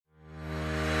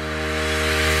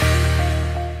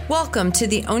Welcome to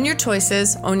the Own Your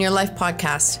Choices, Own Your Life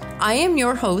podcast. I am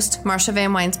your host, Marsha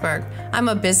Van Weinsberg. I'm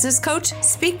a business coach,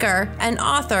 speaker, and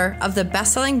author of the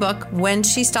best-selling book, When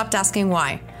She Stopped Asking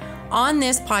Why. On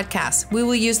this podcast, we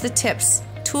will use the tips,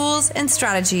 tools, and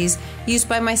strategies used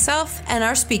by myself and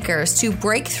our speakers to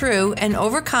break through and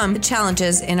overcome the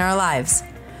challenges in our lives.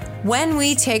 When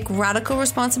we take radical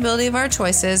responsibility of our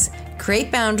choices,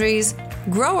 create boundaries,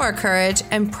 grow our courage,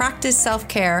 and practice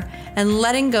self-care and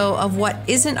letting go of what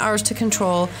isn't ours to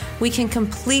control, we can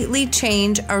completely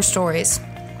change our stories.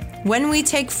 When we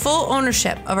take full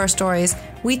ownership of our stories,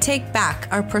 we take back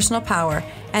our personal power,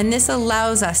 and this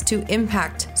allows us to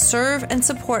impact, serve, and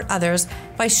support others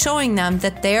by showing them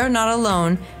that they are not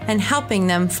alone and helping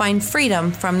them find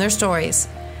freedom from their stories.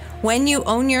 When you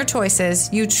own your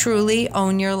choices, you truly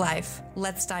own your life.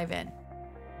 Let's dive in.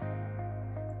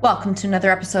 Welcome to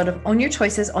another episode of Own Your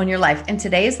Choices, Own Your Life. And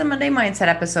today is the Monday Mindset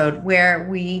episode where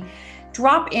we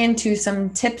drop into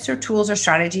some tips or tools or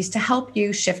strategies to help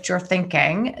you shift your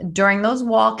thinking during those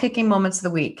wall-kicking moments of the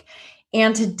week.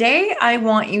 And today I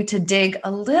want you to dig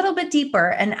a little bit deeper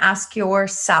and ask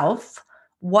yourself,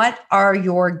 what are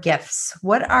your gifts?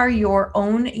 What are your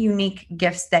own unique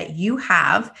gifts that you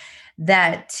have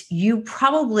that you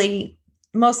probably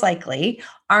most likely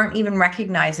aren't even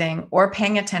recognizing or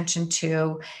paying attention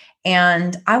to?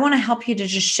 And I want to help you to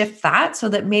just shift that so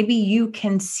that maybe you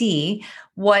can see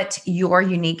what your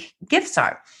unique gifts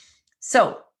are.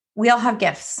 So we all have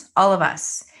gifts, all of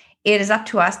us. It is up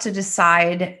to us to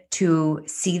decide to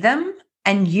see them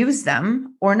and use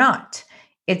them or not.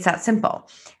 It's that simple.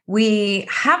 We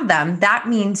have them. That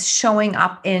means showing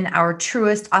up in our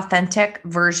truest, authentic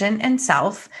version and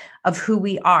self of who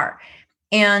we are.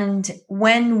 And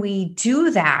when we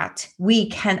do that, we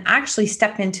can actually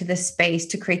step into this space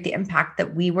to create the impact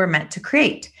that we were meant to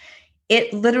create.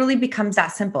 It literally becomes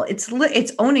that simple. It's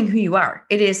owning who you are.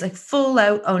 It is like full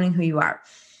out owning who you are.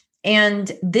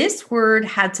 And this word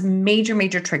had some major,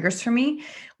 major triggers for me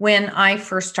when I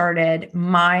first started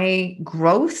my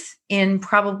growth in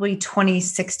probably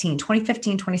 2015,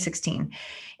 2016.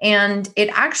 And it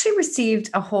actually received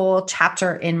a whole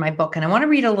chapter in my book. And I want to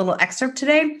read a little excerpt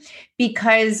today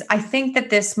because I think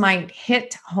that this might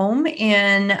hit home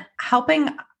in helping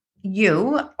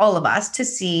you, all of us, to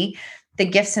see the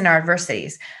gifts in our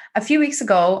adversities. A few weeks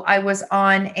ago, I was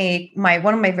on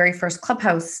one of my very first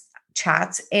Clubhouse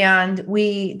chats, and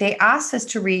they asked us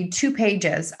to read 2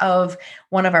 pages of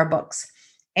one of our books.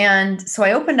 And so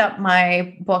I opened up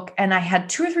my book and I had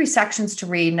 2 or 3 sections to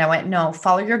read. And I went, no,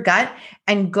 follow your gut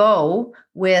and go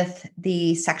with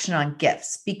the section on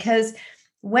gifts. Because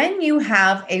when you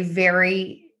have a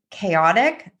very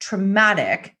chaotic,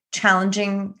 traumatic,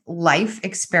 challenging life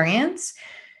experience,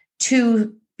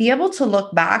 to be able to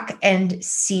look back and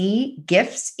see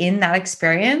gifts in that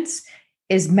experience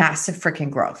is massive freaking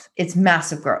growth. It's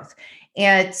massive growth.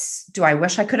 Do I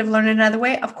wish I could have learned it another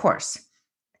way? Of course.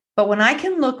 But when I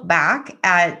can look back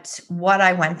at what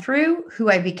I went through,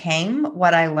 who I became,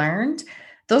 what I learned,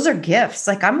 those are gifts.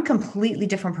 Like, I'm a completely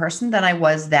different person than I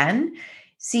was then.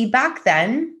 See, back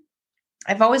then,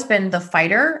 I've always been the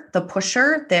fighter, the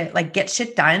pusher, the get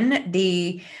shit done.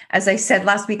 As I said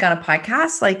last week on a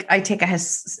podcast,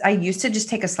 I used to just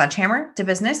take a sledgehammer to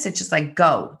business. It's just like,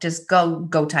 go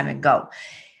time and go.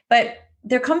 But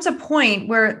there comes a point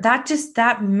where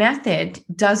that method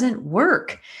doesn't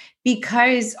work,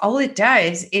 because all it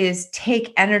does is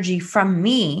take energy from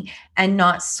me and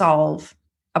not solve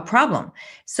a problem.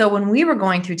 So when we were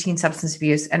going through teen substance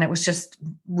abuse and it was just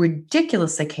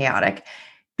ridiculously chaotic,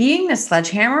 being the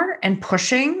sledgehammer and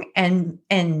pushing and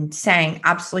saying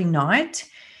absolutely not,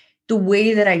 the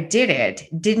way that I did it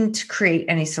didn't create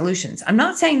any solutions. I'm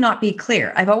not saying not be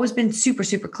clear. I've always been super,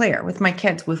 super clear with my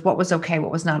kids with what was okay,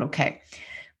 what was not okay.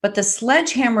 But the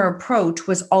sledgehammer approach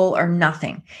was all or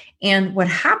nothing. And what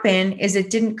happened is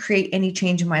it didn't create any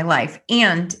change in my life,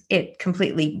 and it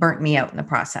completely burnt me out in the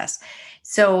process.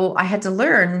 So I had to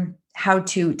learn how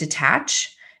to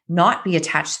detach, not be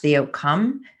attached to the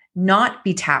outcome, not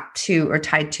be tapped to or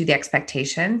tied to the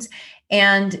expectations,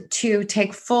 and to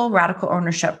take full radical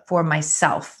ownership for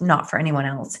myself, not for anyone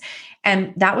else.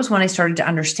 And that was when I started to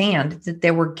understand that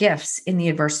there were gifts in the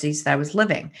adversities that I was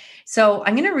living. So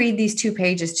I'm going to read these 2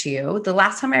 pages to you. The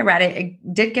last time I read it,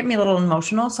 it did get me a little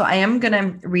emotional. So I am going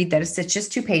to read this. It's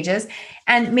just 2 pages.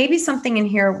 And maybe something in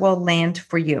here will land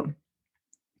for you.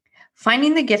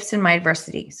 Finding the gifts in my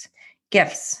adversities.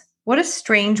 Gifts. What a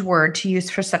strange word to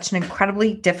use for such an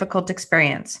incredibly difficult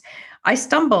experience. I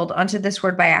stumbled onto this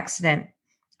word by accident.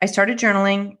 I started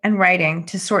journaling and writing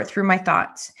to sort through my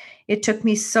thoughts. It took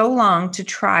me so long to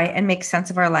try and make sense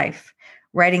of our life.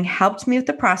 Writing helped me with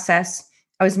the process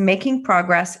I was making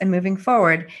progress and moving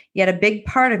forward, yet a big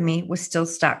part of me was still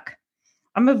stuck.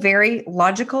 I'm a very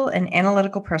logical and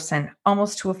analytical person,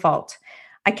 almost to a fault.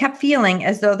 I kept feeling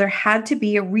as though there had to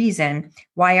be a reason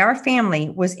why our family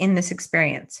was in this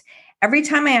experience. Every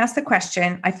time I asked the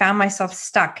question, I found myself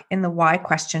stuck in the why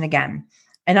question again.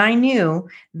 And I knew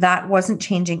that wasn't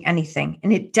changing anything,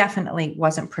 and it definitely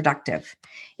wasn't productive.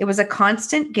 It was a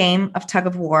constant game of tug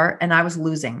of war, and I was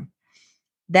losing.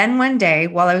 Then one day,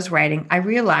 while I was writing, I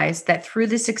realized that through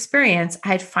this experience, I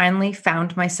had finally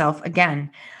found myself again.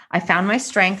 I found my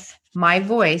strength, my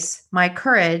voice, my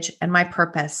courage, and my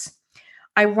purpose.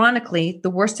 Ironically, the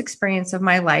worst experience of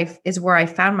my life is where I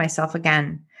found myself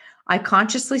again. I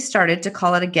consciously started to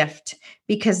call it a gift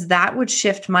because that would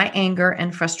shift my anger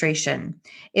and frustration.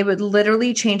 It would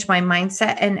literally change my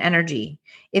mindset and energy.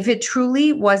 If it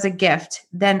truly was a gift,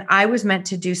 then I was meant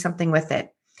to do something with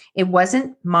it. It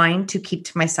wasn't mine to keep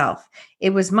to myself.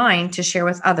 It was mine to share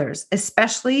with others,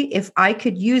 especially if I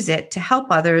could use it to help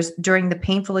others during the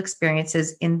painful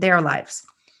experiences in their lives.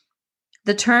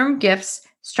 The term gifts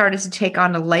started to take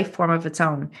on a life form of its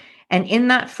own. And in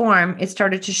that form, it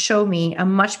started to show me a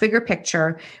much bigger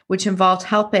picture, which involved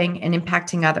helping and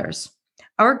impacting others.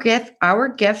 Our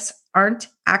gifts aren't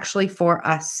actually for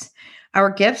us.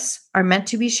 Our gifts are meant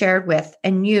to be shared with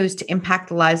and used to impact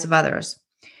the lives of others.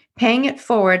 Paying it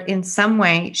forward in some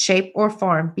way, shape, or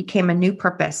form became a new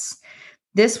purpose.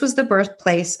 This was the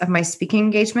birthplace of my speaking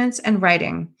engagements and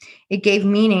writing. It gave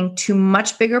meaning to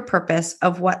much bigger purpose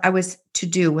of what I was to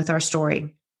do with our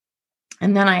story.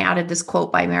 And then I added this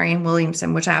quote by Marianne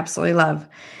Williamson, which I absolutely love.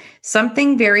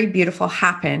 Something very beautiful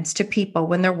happens to people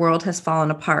when their world has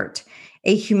fallen apart.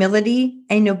 A humility,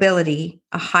 a nobility,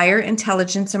 a higher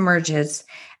intelligence emerges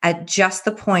at just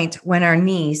the point when our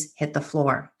knees hit the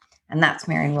floor. And that's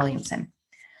Marianne Williamson.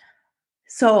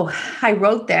 So I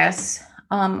wrote this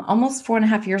almost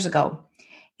 4.5 years ago.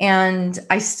 And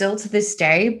I still to this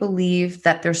day believe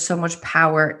that there's so much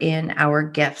power in our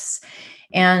gifts.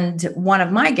 And one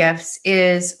of my gifts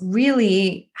is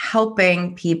really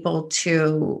helping people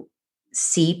to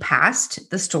see past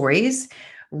the stories,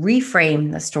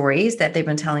 reframe the stories that they've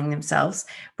been telling themselves,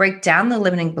 break down the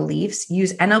limiting beliefs,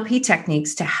 use NLP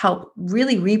techniques to help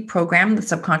really reprogram the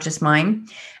subconscious mind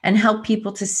and help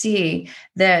people to see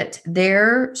that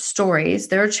their stories,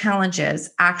 their challenges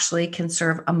actually can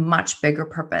serve a much bigger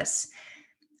purpose.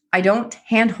 I don't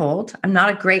handhold. I'm not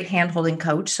a great handholding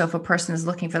coach. So if a person is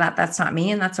looking for that, that's not me,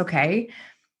 and that's okay.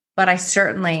 But I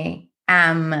certainly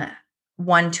am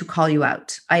one to call you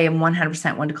out. I am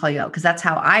 100% one to call you out because that's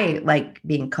how I like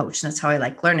being coached. And that's how I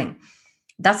like learning.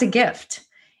 That's a gift.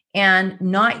 And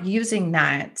not using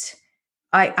that,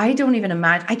 I don't even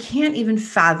imagine, I can't even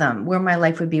fathom where my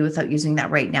life would be without using that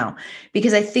right now.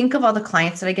 Because I think of all the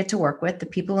clients that I get to work with, the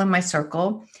people in my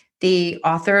circle, the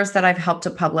authors that I've helped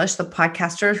to publish, the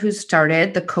podcasters who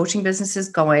started, the coaching businesses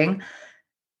going.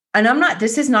 And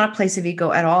this is not a place of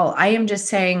ego at all. I am just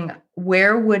saying,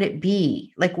 where would it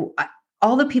be? Like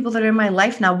all the people that are in my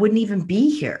life now wouldn't even be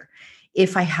here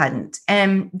if I hadn't.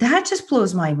 And that just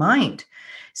blows my mind.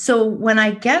 So when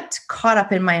I get caught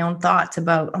up in my own thoughts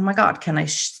about, oh my God, can I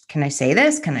say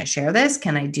this? Can I share this?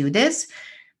 Can I do this?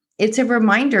 It's a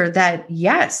reminder that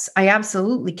yes, I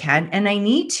absolutely can. And I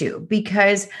need to,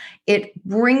 because it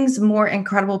brings more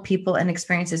incredible people and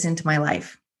experiences into my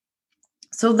life.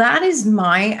 So that is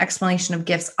my explanation of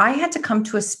gifts. I had to come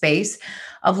to a space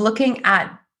of looking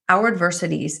at our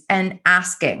adversities and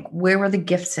asking, where were the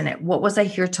gifts in it? What was I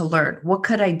here to learn? What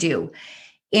could I do?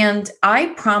 And I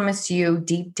promise you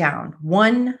deep down,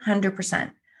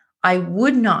 100%, I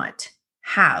would not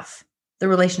have the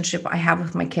relationship I have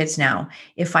with my kids now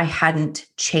if I hadn't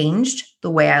changed the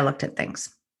way I looked at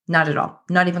things. Not at all.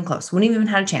 Not even close. Wouldn't even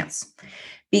had a chance,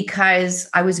 because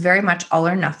I was very much all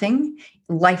or nothing.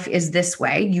 Life is this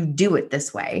way. You do it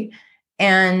this way.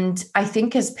 And I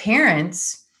think as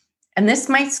parents, and this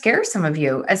might scare some of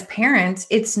you, as parents,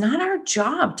 it's not our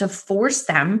job to force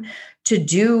them to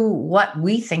do what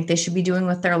we think they should be doing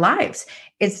with their lives.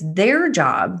 It's their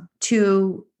job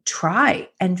to try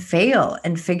and fail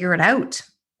and figure it out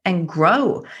and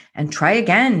grow and try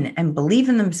again and believe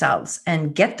in themselves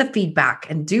and get the feedback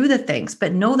and do the things,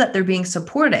 but know that they're being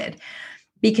supported.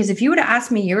 Because if you would have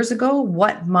asked me years ago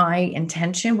what my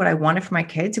intention, what I wanted for my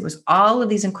kids, it was all of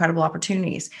these incredible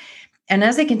opportunities. And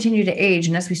as they continue to age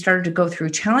and as we started to go through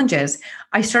challenges,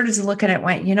 I started to look at it and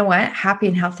went, you know what? Happy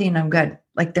and healthy and I'm good.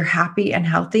 Like they're happy and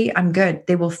healthy. I'm good.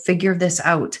 They will figure this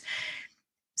out.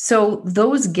 So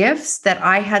those gifts that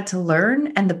I had to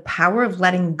learn, and the power of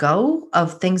letting go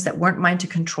of things that weren't mine to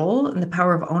control, and the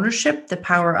power of ownership, the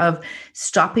power of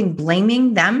stopping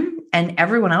blaming them and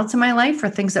everyone else in my life for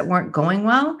things that weren't going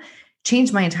well,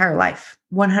 changed my entire life.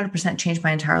 100% changed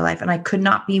my entire life. And I could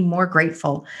not be more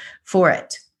grateful for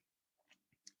it.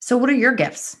 So what are your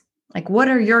gifts? Like, what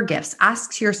are your gifts?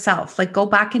 Ask yourself, like, go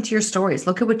back into your stories.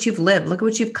 Look at what you've lived. Look at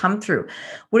what you've come through.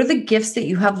 What are the gifts that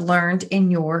you have learned in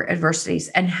your adversities?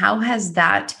 And how has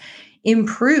that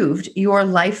improved your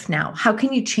life now? How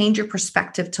can you change your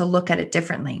perspective to look at it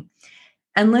differently?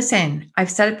 And listen,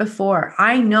 I've said it before.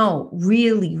 I know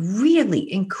really, really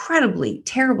incredibly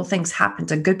terrible things happen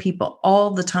to good people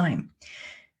all the time.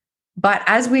 But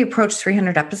as we approach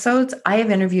 300 episodes, I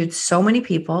have interviewed so many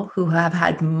people who have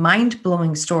had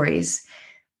mind-blowing stories,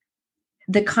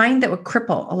 the kind that would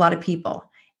cripple a lot of people.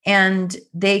 And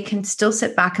they can still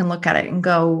sit back and look at it and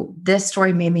go, this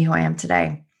story made me who I am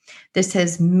today. This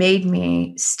has made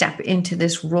me step into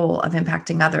this role of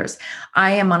impacting others.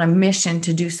 I am on a mission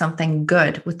to do something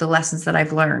good with the lessons that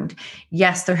I've learned.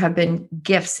 Yes, there have been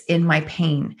gifts in my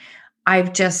pain.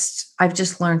 I've just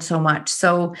learned so much.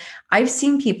 So I've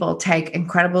seen people take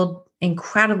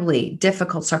incredibly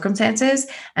difficult circumstances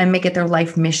and make it their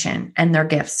life mission and their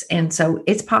gifts. And so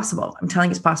it's possible. I'm telling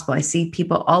you, it's possible. I see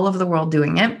people all over the world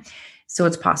doing it. So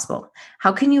it's possible.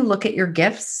 How can you look at your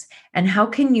gifts and how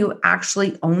can you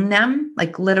actually own them?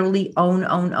 Like literally own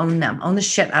them, own the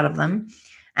shit out of them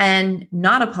and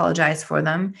not apologize for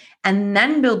them, and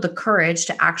then build the courage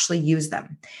to actually use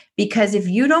them. Because if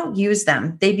you don't use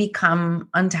them, they become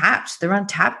untapped. They're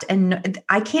untapped, and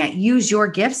I can't use your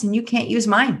gifts and you can't use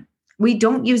mine. We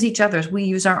don't use each other's, we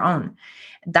use our own.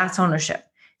 That's ownership.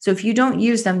 So if you don't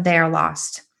use them, they are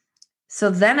lost. So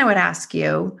then I would ask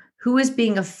you, who is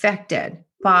being affected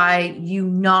by you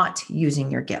not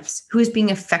using your gifts? Who is being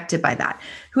affected by that?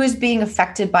 Who is being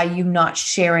affected by you not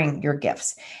sharing your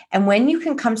gifts? And when you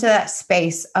can come to that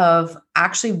space of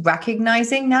actually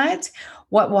recognizing that,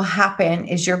 what will happen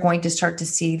is you're going to start to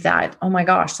see that, oh my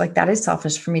gosh, like that is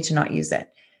selfish for me to not use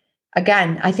it.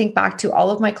 Again, I think back to all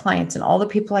of my clients and all the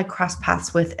people I cross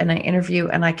paths with and I interview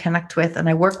and I connect with and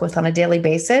I work with on a daily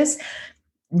basis.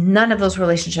 None of those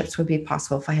relationships would be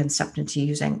possible if I hadn't stepped into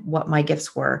using what my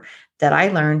gifts were that I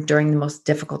learned during the most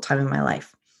difficult time in my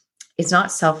life. It's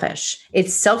not selfish.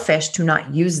 It's selfish to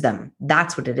not use them.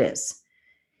 That's what it is.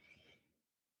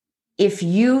 If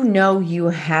you know you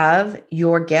have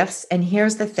your gifts, and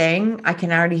here's the thing, I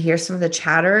can already hear some of the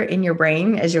chatter in your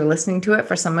brain as you're listening to it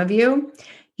for some of you.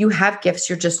 You have gifts,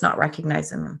 you're just not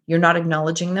recognizing them. You're not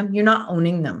acknowledging them. You're not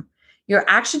owning them. You're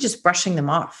actually just brushing them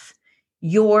off.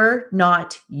 You're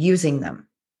not using them.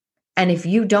 And if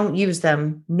you don't use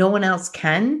them, no one else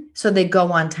can. So they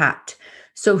go untapped.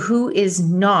 So who is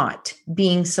not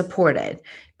being supported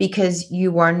because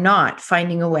you are not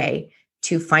finding a way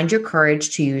to find your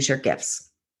courage to use your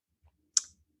gifts?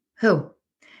 Who?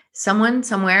 Someone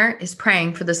somewhere is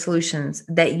praying for the solutions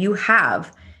that you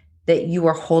have that you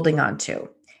are holding on to.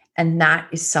 And that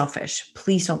is selfish.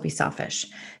 Please don't be selfish.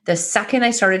 The second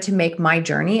I started to make my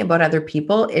journey about other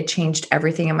people, it changed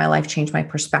everything in my life, changed my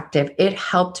perspective. It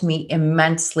helped me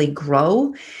immensely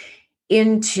grow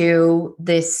into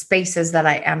the spaces that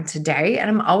I am today. And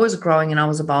I'm always growing and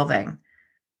always evolving.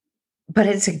 But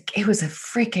it was a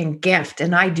freaking gift.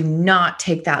 And I do not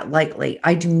take that lightly.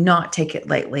 I do not take it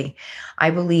lightly.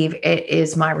 I believe it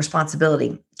is my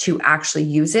responsibility to actually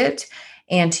use it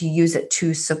and to use it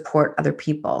to support other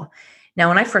people. Now,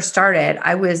 when I first started,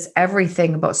 I was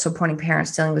everything about supporting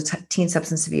parents dealing with teen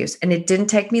substance abuse. And it didn't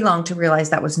take me long to realize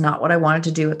that was not what I wanted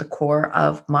to do at the core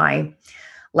of my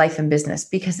life and business,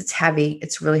 because it's heavy,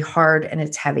 it's really hard, and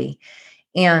it's heavy.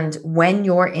 And when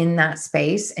you're in that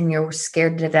space and you're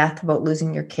scared to death about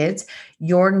losing your kids,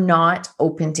 you're not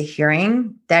open to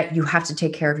hearing that you have to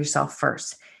take care of yourself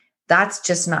first. That's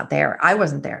just not there. I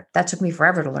wasn't there. That took me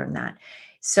forever to learn that.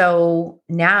 So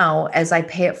now as I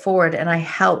pay it forward and I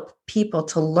help people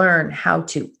to learn how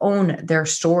to own their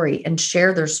story and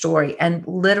share their story and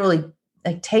literally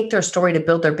like take their story to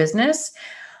build their business,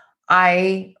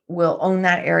 I will own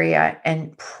that area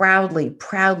and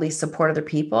proudly support other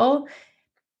people.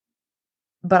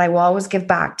 But I will always give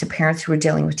back to parents who are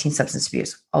dealing with teen substance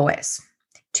abuse, always,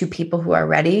 to people who are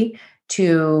ready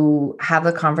to have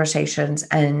the conversations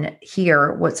and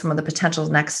hear what some of the potential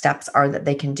next steps are that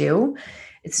they can do.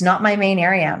 It's not my main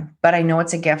area, but I know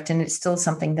it's a gift and it's still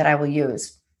something that I will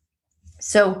use.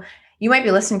 So you might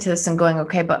be listening to this and going,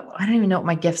 okay, but I don't even know what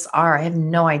my gifts are. I have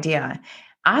no idea.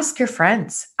 Ask your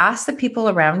friends, ask the people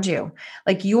around you.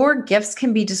 Like, your gifts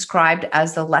can be described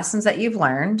as the lessons that you've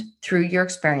learned through your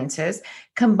experiences,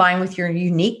 combined with your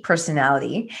unique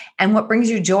personality and what brings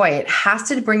you joy. It has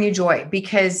to bring you joy,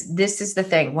 because this is the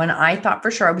thing. When I thought for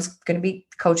sure I was going to be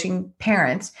coaching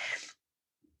parents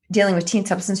dealing with teen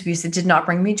substance abuse, it did not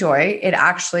bring me joy. It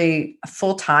actually,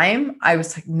 full time, I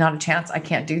was like, not a chance. I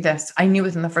can't do this. I knew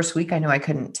within the first week, I knew I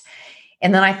couldn't.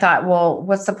 And then I thought, well,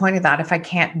 what's the point of that if I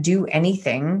can't do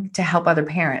anything to help other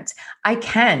parents? I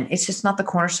can. It's just not the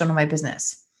cornerstone of my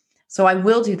business. So I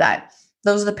will do that.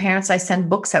 Those are the parents I send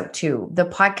books out to. The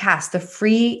podcast, the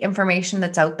free information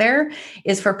that's out there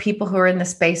is for people who are in the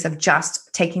space of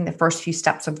just taking the first few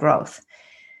steps of growth.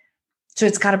 So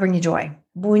it's got to bring you joy.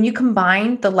 But when you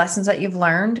combine the lessons that you've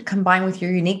learned, combine with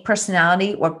your unique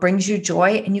personality, what brings you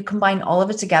joy, and you combine all of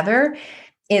it together,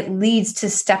 it leads to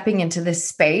stepping into this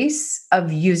space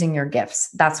of using your gifts.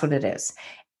 That's what it is.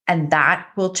 And that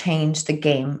will change the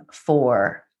game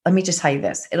for, let me just tell you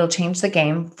this, it'll change the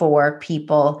game for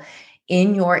people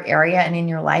in your area and in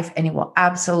your life. And it will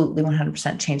absolutely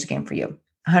 100% change the game for you.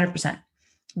 100%.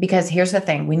 Because here's the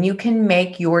thing, when you can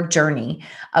make your journey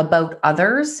about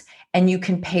others and you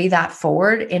can pay that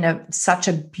forward in such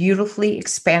a beautifully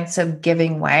expansive,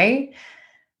 giving way,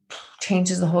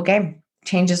 changes the whole game.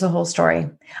 Changes the whole story.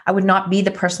 I would not be the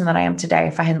person that I am today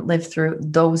if I hadn't lived through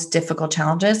those difficult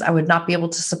challenges. I would not be able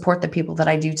to support the people that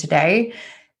I do today.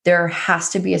 There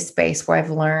has to be a space where I've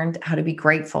learned how to be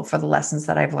grateful for the lessons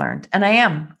that I've learned. And I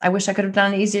am. I wish I could have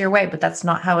done an easier way, but that's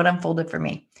not how it unfolded for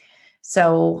me.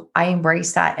 So I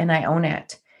embrace that and I own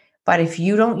it. But if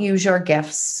you don't use your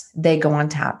gifts, they go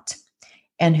untapped.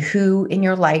 And who in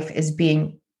your life is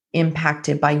being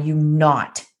impacted by you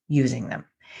not using them?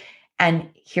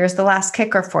 And here's the last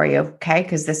kicker for you, okay?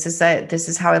 Because this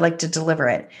is how I like to deliver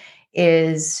it,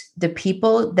 is the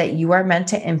people that you are meant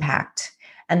to impact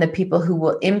and the people who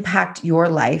will impact your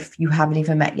life, you haven't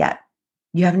even met yet.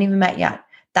 You haven't even met yet.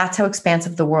 That's how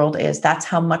expansive the world is. That's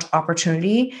how much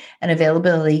opportunity and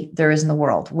availability there is in the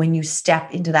world when you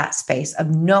step into that space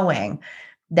of knowing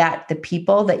that the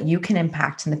people that you can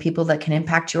impact and the people that can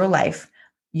impact your life,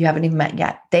 you haven't even met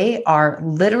yet. They are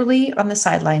literally on the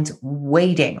sidelines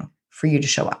waiting for you to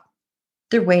show up.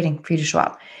 They're waiting for you to show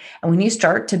up. And when you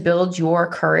start to build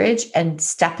your courage and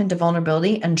step into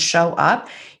vulnerability and show up,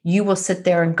 you will sit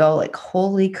there and go like,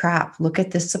 holy crap, look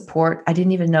at this support. I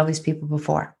didn't even know these people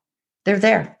before. They're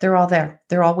there. They're all there.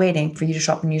 They're all waiting for you to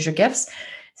show up and use your gifts.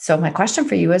 So my question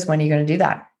for you is, when are you going to do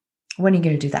that? When are you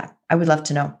going to do that? I would love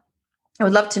to know. I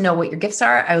would love to know what your gifts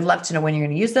are. I would love to know when you're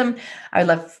going to use them. I would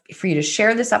love for you to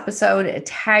share this episode,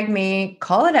 tag me,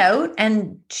 call it out,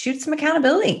 and shoot some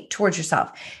accountability towards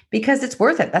yourself, because it's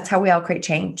worth it. That's how we all create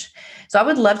change. So I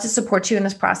would love to support you in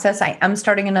this process. I am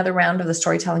starting another round of the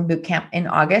Storytelling Bootcamp in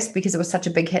August because it was such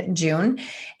a big hit in June,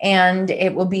 and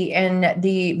it will be in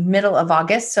the middle of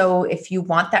August. So if you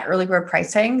want that early bird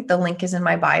pricing, the link is in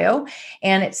my bio,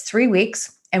 and it's 3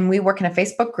 weeks. And we work in a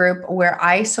Facebook group where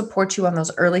I support you on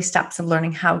those early steps of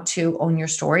learning how to own your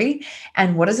story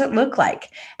and what does it look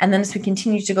like. And then as we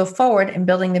continue to go forward in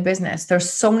building the business, there's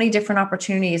so many different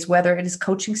opportunities, whether it is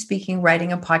coaching, speaking,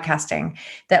 writing, and podcasting,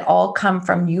 that all come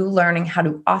from you learning how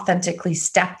to authentically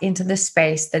step into the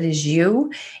space that is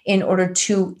you in order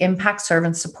to impact, serve,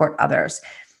 and support others.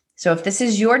 So if this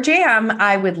is your jam,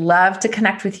 I would love to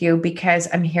connect with you because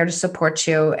I'm here to support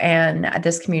you. And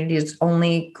this community is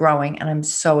only growing and I'm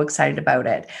so excited about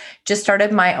it. Just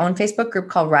started my own Facebook group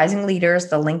called Rising Leaders.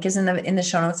 The link is in the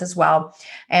show notes as well.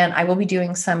 And I will be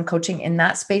doing some coaching in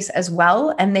that space as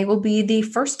well. And they will be the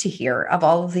first to hear of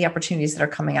all of the opportunities that are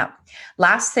coming up.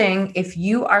 Last thing, if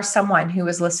you are someone who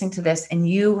is listening to this and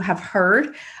you have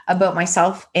heard about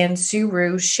myself and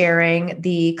Suru sharing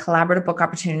the collaborative book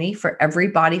opportunity for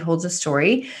Everybody Holds a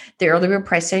Story, the early bird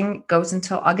pricing goes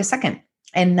until August 2nd.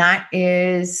 And that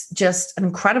is just an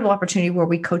incredible opportunity where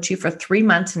we coach you for 3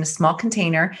 months in a small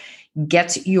container,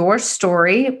 get your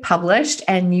story published,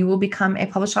 and you will become a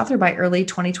published author by early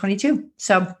 2022.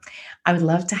 So I would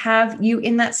love to have you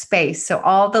in that space. So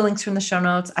all the links are in the show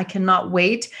notes. I cannot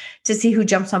wait to see who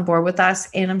jumps on board with us.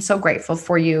 And I'm so grateful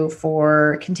for you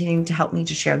for continuing to help me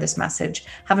to share this message.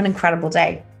 Have an incredible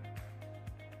day.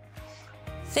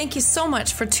 Thank you so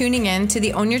much for tuning in to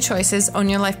the Own Your Choices, Own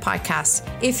Your Life podcast.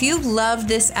 If you love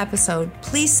this episode,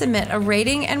 please submit a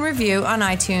rating and review on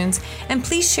iTunes, and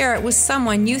please share it with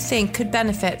someone you think could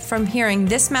benefit from hearing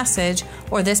this message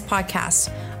or this podcast.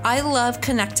 I love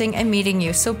connecting and meeting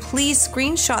you, so please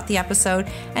screenshot the episode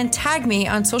and tag me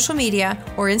on social media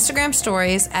or Instagram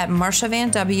stories at Marsha Van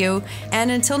W.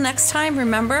 And until next time,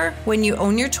 remember, when you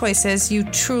own your choices, you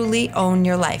truly own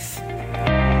your life.